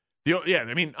 Yeah.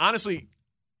 I mean, honestly,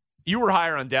 you were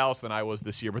higher on Dallas than I was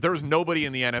this year, but there was nobody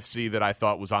in the NFC that I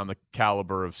thought was on the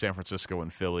caliber of San Francisco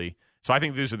and Philly. So I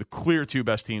think these are the clear 2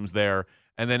 best teams there.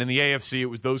 And then in the AFC, it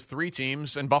was those 3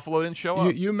 teams, and Buffalo didn't show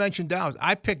up. You mentioned Dallas.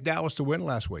 I picked Dallas to win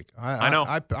last week. I know.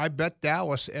 I bet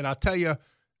Dallas, and I'll tell you,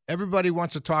 everybody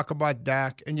wants to talk about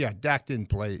Dak, and Dak didn't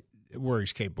play where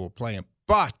he's capable of playing.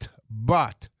 But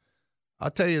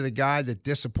I'll tell you, the guy that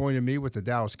disappointed me with the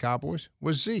Dallas Cowboys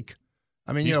was Zeke.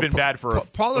 I mean, he's been bad for a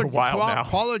while now.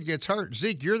 Pollard gets hurt.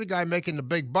 Zeke, you're the guy making the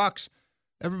big bucks.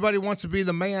 Everybody wants to be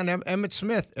the man. Emmitt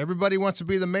Smith. Everybody wants to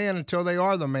be the man until they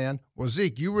are the man. Well,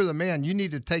 Zeke, you were the man. You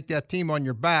need to take that team on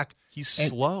your back. He's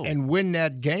slow. And win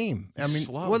that game.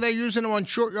 Slow. Well, they're using him on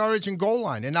short yardage and goal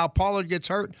line. And now Pollard gets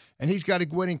hurt, and he's got to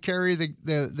go in and carry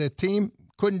the team.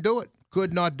 Couldn't do it.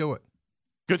 Could not do it.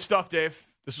 Good stuff, Dave.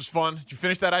 This was fun. Did you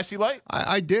finish that Icy Light?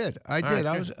 I did. I did.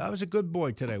 Right, I was a good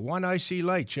boy today. One Icy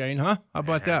Light, Shane, huh? How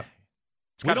about that?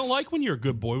 We don't like when you're a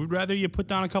good boy. We'd rather you put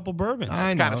down a couple bourbons. I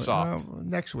It's know. kind of soft.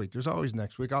 Next week. There's always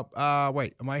next week.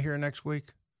 Wait, am I here next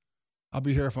week? I'll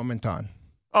be here if I'm in town.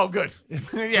 Oh, good.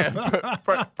 Yeah,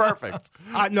 perfect.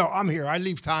 No, I'm here. I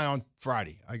leave town on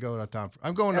Friday. I go to town.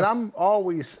 And I'm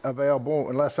always available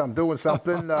unless I'm doing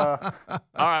something. All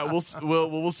right,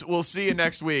 we'll see you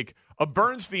next week. A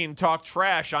Bernstein talk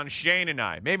trash on Shane and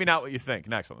I. Maybe not what you think.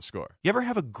 Next on The Score. You ever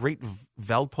have a great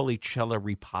Valpolicella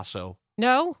Ripasso?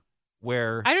 No.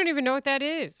 Where I don't even know what that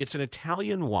is. it's an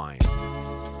Italian wine.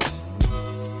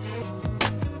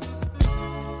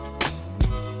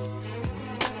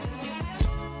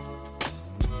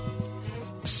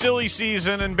 Silly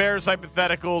season and Bears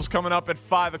hypotheticals coming up at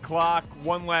 5 o'clock.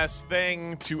 One last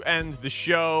thing to end the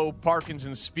show. Parkins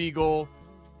and Spiegel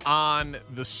on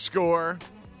The Score.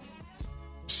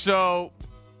 So,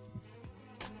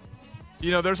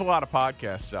 there's a lot of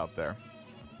podcasts out there.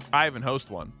 I even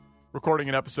host one. Recording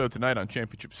an episode tonight on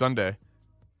Championship Sunday.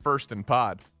 First in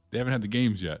pod. They haven't had the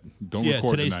games yet. Don't yeah,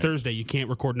 record today's tonight. Thursday. You can't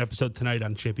record an episode tonight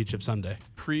on Championship Sunday.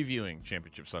 Previewing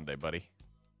Championship Sunday, buddy.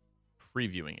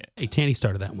 Previewing it. Hey, Tanny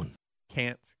started that one.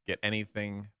 Can't get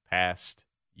anything past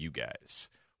you guys.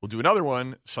 We'll do another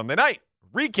one Sunday night,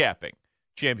 recapping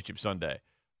Championship Sunday.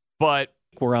 But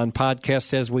we're on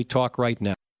podcast as we talk right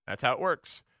now. That's how it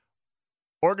works.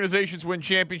 Organizations win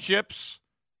championships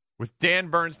with Dan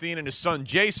Bernstein and his son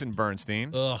Jason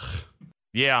Bernstein. Ugh.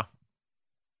 Yeah,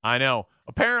 I know.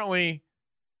 Apparently,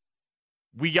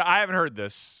 I haven't heard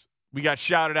this. We got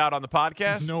shouted out on the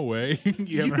podcast. No way.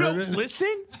 You haven't heard it?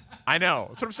 Listen? I know.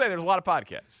 That's what I'm saying. There's a lot of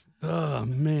podcasts. Oh,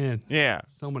 man. Yeah.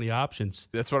 So many options.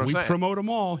 That's what I'm we saying. We promote them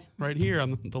all right here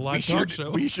on the live talk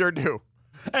show. We sure do.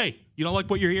 Hey, you don't like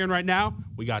what you're hearing right now?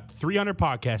 We got 300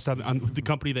 podcasts on the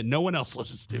company that no one else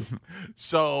listens to.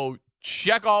 So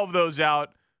check all of those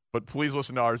out, but please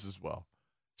listen to ours as well.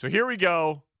 So here we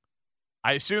go.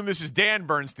 I assume this is Dan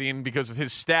Bernstein because of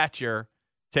his stature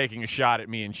taking a shot at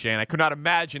me and Shane. I could not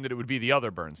imagine that it would be the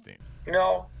other Bernstein.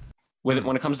 No. When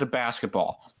it comes to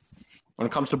basketball, when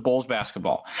it comes to Bulls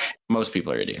basketball, most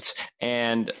people are idiots.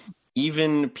 And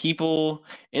even people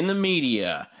in the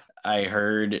media, I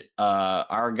heard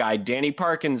our guy Danny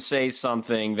Parkins say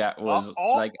something that was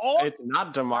it's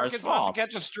not DeMar's fault. To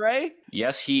catch a stray?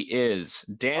 Yes, he is.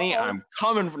 Danny, I'm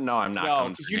coming from. No, I'm not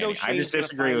coming from Danny. I just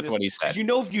disagree with what he said. You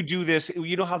know, if you do this,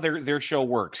 you know how their show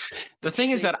works. The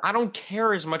thing is that I don't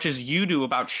care as much as you do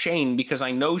about Shane because I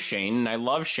know Shane and I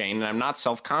love Shane and I'm not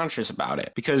self-conscious about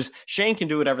it because Shane can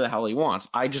do whatever the hell he wants.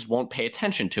 I just won't pay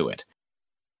attention to it.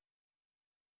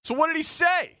 So what did he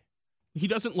say? He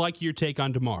doesn't like your take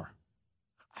on DeMar.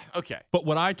 Okay. But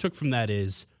what I took from that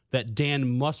is that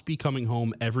Dan must be coming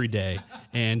home every day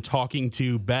and talking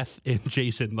to Beth and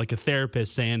Jason like a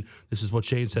therapist saying, this is what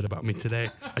Shane said about me today.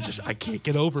 I can't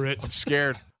get over it. I'm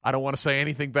scared. I don't want to say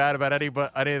anything bad about any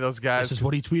of those guys. This is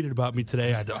what he tweeted about me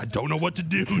today. I don't know what to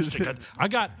do.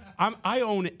 I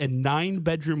own a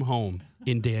 9-bedroom home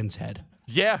in Dan's head.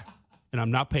 Yeah. And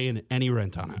I'm not paying any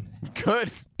rent on it.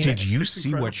 Good. Did you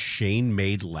see what Shane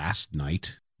made last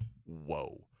night?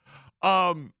 Whoa.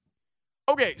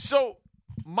 Okay, so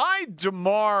my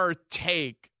DeMar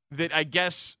take that I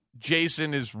guess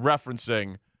Jason is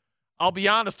referencing, I'll be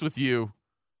honest with you,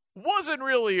 wasn't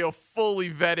really a fully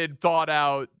vetted, thought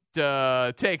out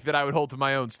take that I would hold to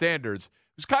my own standards.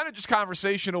 It was kind of just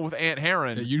conversational with Aunt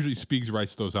Heron. It usually Speaks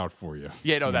writes those out for you.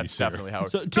 Yeah, no, that's definitely how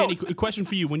it So, Tanny, a question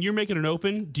for you. When you're making an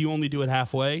open, do you only do it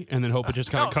halfway and then hope it just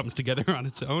kind of comes together on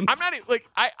its own? I'm not,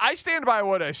 I stand by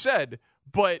what I said,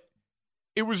 but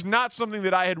it was not something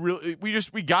that I had really.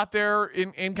 We got there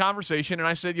in conversation, and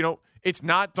I said, it's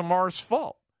not DeMar's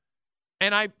fault,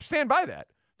 and I stand by that.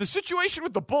 The situation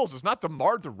with the Bulls is not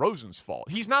DeMar DeRozan's fault.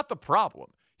 He's not the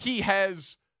problem. He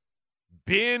has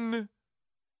been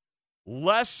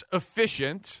less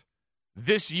efficient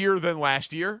this year than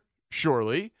last year,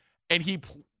 surely, and he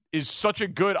is such a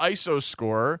good ISO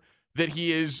scorer that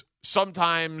he is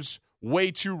sometimes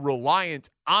way too reliant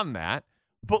on that.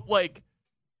 But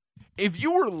if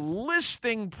you were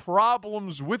listing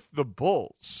problems with the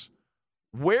Bulls,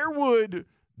 where would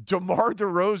DeMar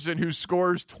DeRozan, who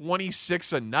scores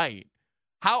 26 a night,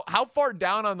 how far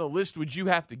down on the list would you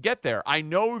have to get there? I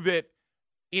know that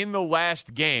in the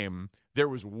last game, there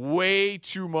was way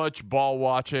too much ball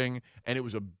watching, and it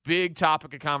was a big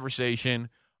topic of conversation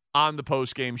on the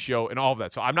post-game show and all of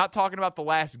that. So I'm not talking about the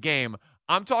last game.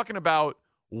 I'm talking about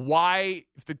why,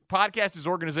 if the podcast is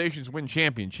organizations win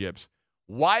championships,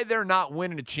 why they're not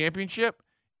winning a championship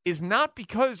is not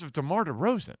because of DeMar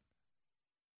DeRozan.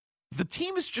 The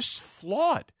team is just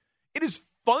flawed. It is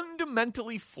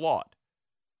fundamentally flawed.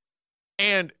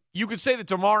 And you could say that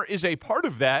DeMar is a part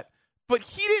of that, but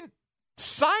he didn't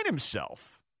sign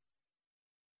himself.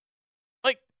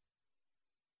 Like,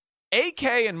 AK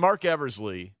and Mark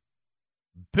Eversley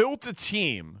built a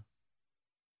team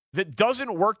that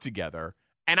doesn't work together,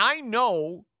 and I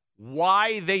know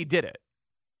why they did it.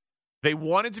 They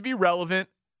wanted to be relevant.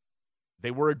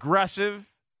 They were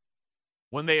aggressive.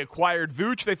 When they acquired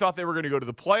Vooch, they thought they were going to go to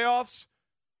the playoffs.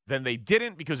 Then they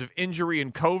didn't because of injury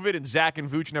and COVID, and Zach and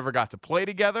Vooch never got to play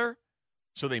together,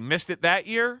 so they missed it that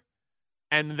year.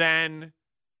 And then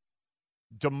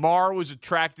DeMar was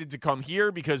attracted to come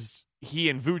here because he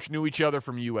and Vooch knew each other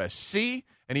from USC,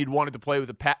 and he'd wanted to play with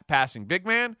a passing big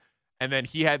man. And then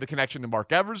he had the connection to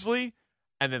Mark Eversley.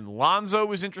 And then Lonzo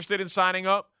was interested in signing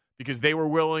up because they were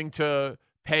willing to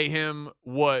pay him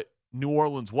what New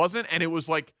Orleans wasn't. And it was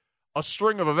like a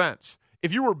string of events.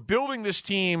 If you were building this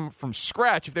team from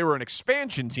scratch, if they were an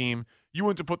expansion team, you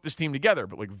wouldn't have put this team together.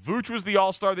 But like Vooch was the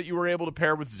all-star that you were able to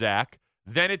pair with Zach.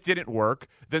 Then it didn't work.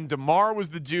 Then DeMar was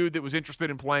the dude that was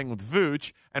interested in playing with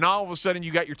Vooch. And all of a sudden,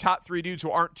 you got your top three dudes who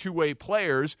aren't two-way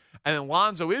players. And then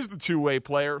Lonzo is the two-way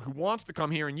player who wants to come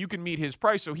here, and you can meet his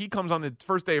price. So he comes on the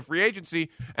first day of free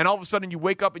agency, and all of a sudden you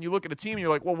wake up and you look at a team, and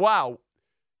you're like, well, wow,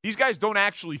 these guys don't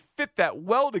actually fit that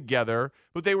well together,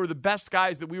 but they were the best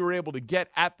guys that we were able to get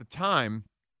at the time.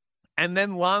 And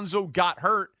then Lonzo got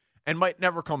hurt and might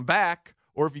never come back.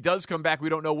 Or if he does come back, we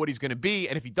don't know what he's going to be.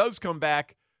 And if he does come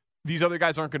back, these other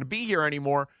guys aren't going to be here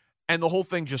anymore, and the whole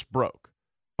thing just broke.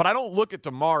 But I don't look at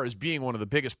DeMar as being one of the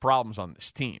biggest problems on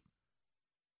this team.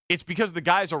 It's because the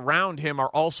guys around him are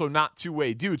also not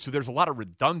two-way dudes, so there's a lot of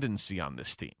redundancy on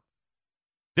this team.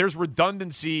 There's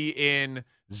redundancy in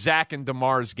Zach and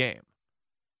DeMar's game.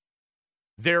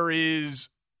 There is,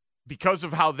 because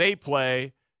of how they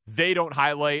play, they don't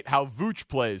highlight how Vooch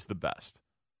plays the best.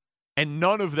 And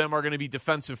none of them are going to be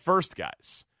defensive first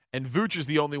guys. And Vooch is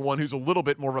the only one who's a little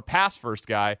bit more of a pass-first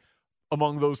guy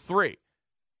among those three.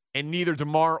 And neither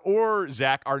DeMar or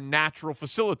Zach are natural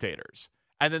facilitators.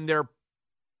 And then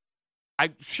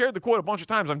I shared the quote a bunch of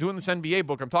times. I'm doing this NBA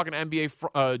book. I'm talking to NBA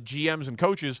GMs and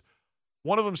coaches.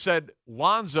 One of them said,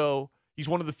 Lonzo, he's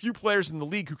one of the few players in the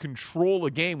league who control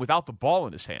a game without the ball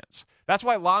in his hands. That's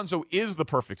why Lonzo is the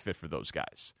perfect fit for those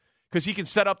guys. Because he can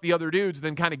set up the other dudes and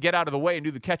then kind of get out of the way and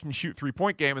do the catch-and-shoot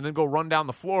three-point game and then go run down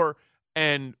the floor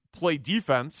and play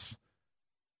defense,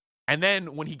 and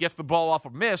then when he gets the ball off a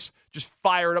miss, just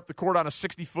fire it up the court on a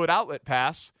 60-foot outlet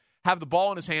pass, have the ball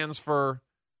in his hands for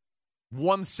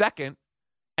 1 second,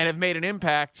 and have made an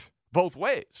impact both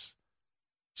ways.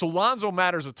 So Lonzo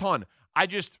matters a ton. I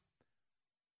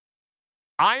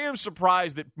am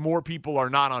surprised that more people are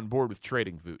not on board with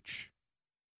trading Vooch.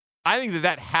 I think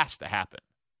that has to happen.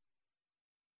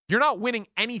 You're not winning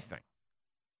anything.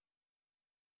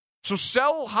 So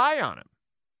sell high on him.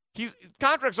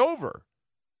 Contract's over.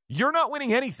 You're not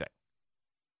winning anything.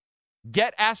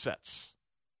 Get assets.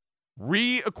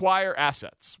 Reacquire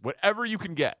assets. Whatever you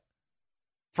can get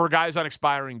for guys on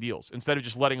expiring deals instead of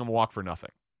just letting them walk for nothing.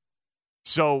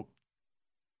 So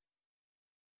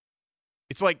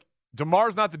it's like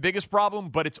DeMar's not the biggest problem,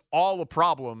 but it's all a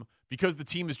problem because the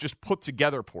team is just put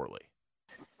together poorly.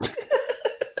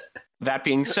 That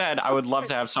being said, I would love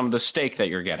to have some of the steak that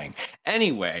you're getting.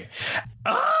 Anyway,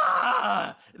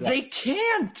 they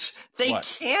can't. They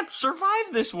can't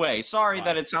survive this way. Sorry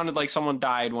that it sounded like someone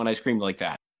died when I screamed like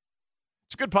that.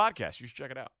 It's a good podcast. You should check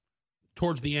it out.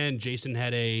 Towards the end, Jason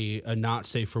had a not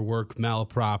safe for work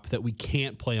malaprop that we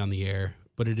can't play on the air,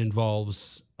 but it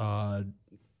involves,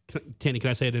 Tanny, can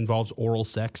I say it involves oral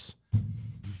sex?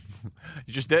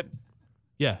 You just did?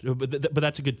 Yeah, but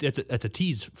that's a good that's a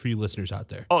tease for you listeners out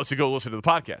there. Oh, so go listen to the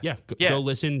podcast. Yeah, go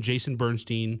listen. Jason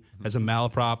Bernstein has a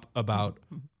malaprop about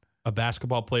a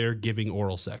basketball player giving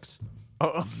oral sex.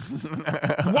 Oh.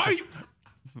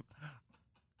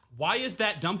 Why is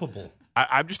that dumpable?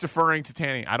 I'm just deferring to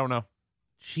Tanny. I don't know.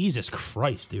 Jesus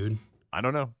Christ, dude. I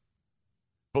don't know.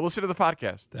 But listen to the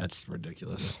podcast. That's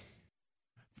ridiculous.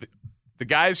 The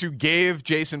guys who gave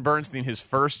Jason Bernstein his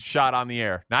first shot on the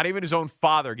air, not even his own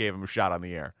father gave him a shot on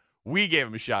the air. We gave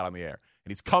him a shot on the air.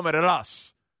 And he's coming at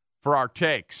us for our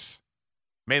takes.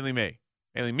 Mainly me.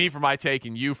 Mainly me for my take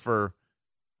and you for,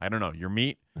 I don't know, your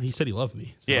meat. He said he loved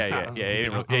me. So Yeah.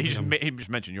 He just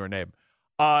mentioned your name.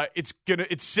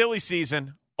 It's silly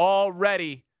season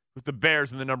already with the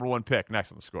Bears in the number 1 pick.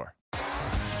 Next on The Score.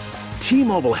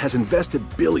 T-Mobile has invested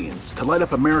billions to light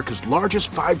up America's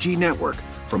largest 5G network,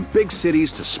 from big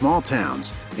cities to small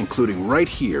towns, including right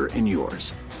here in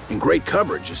yours. And great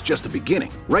coverage is just the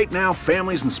beginning. Right now,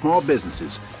 families and small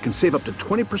businesses can save up to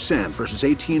 20% versus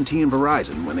AT&T and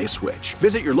Verizon when they switch.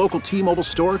 Visit your local T-Mobile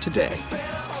store today.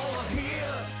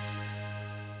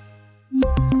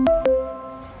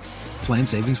 Plan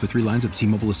savings with 3 lines of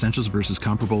T-Mobile Essentials versus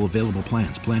comparable available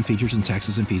plans. Plan features and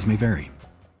taxes and fees may vary.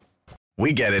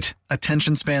 We get it.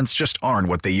 Attention spans just aren't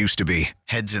what they used to be.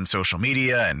 Heads in social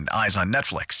media and eyes on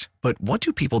Netflix. But what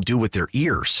do people do with their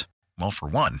ears? Well, for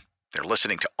one, they're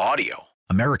listening to audio.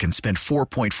 Americans spend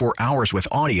 4.4 hours with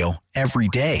audio every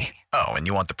day. Oh, and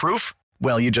you want the proof?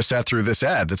 Well, you just sat through this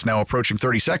ad that's now approaching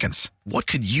 30 seconds. What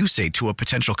could you say to a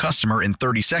potential customer in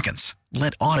 30 seconds?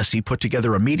 Let Odyssey put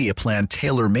together a media plan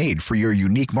tailor-made for your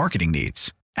unique marketing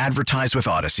needs. Advertise with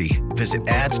Odyssey. Visit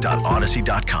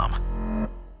ads.odyssey.com.